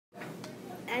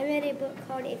read a book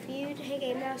called If You Take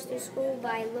a Mouse to School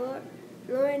by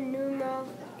Lauren Neumoff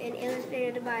and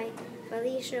illustrated by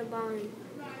Felicia Bond.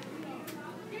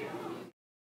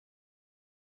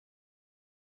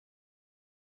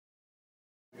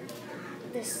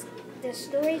 The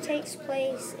story takes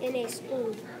place in a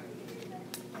school.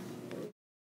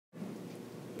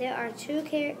 There are two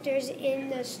characters in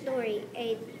the story,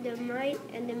 a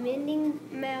demanding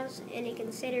mouse and a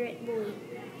considerate boy.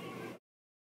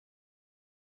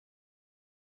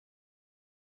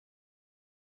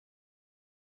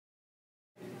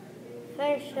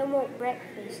 First, he'll want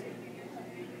breakfast.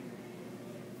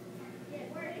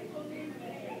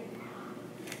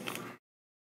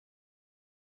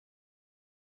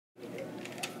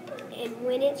 And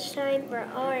when it's time for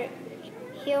art,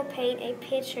 he'll paint a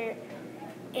picture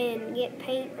and get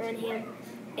paint on him,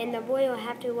 and the boy will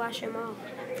have to wash him off.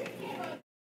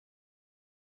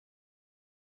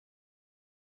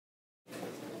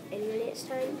 And when it's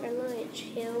time for lunch,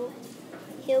 he'll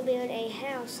build a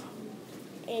house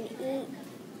and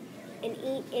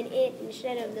eat in it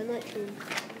instead of the lunchroom.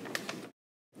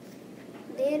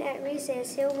 Then at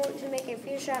recess, he'll want to make a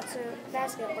few shots of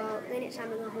basketball. Then it's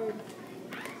time to go home.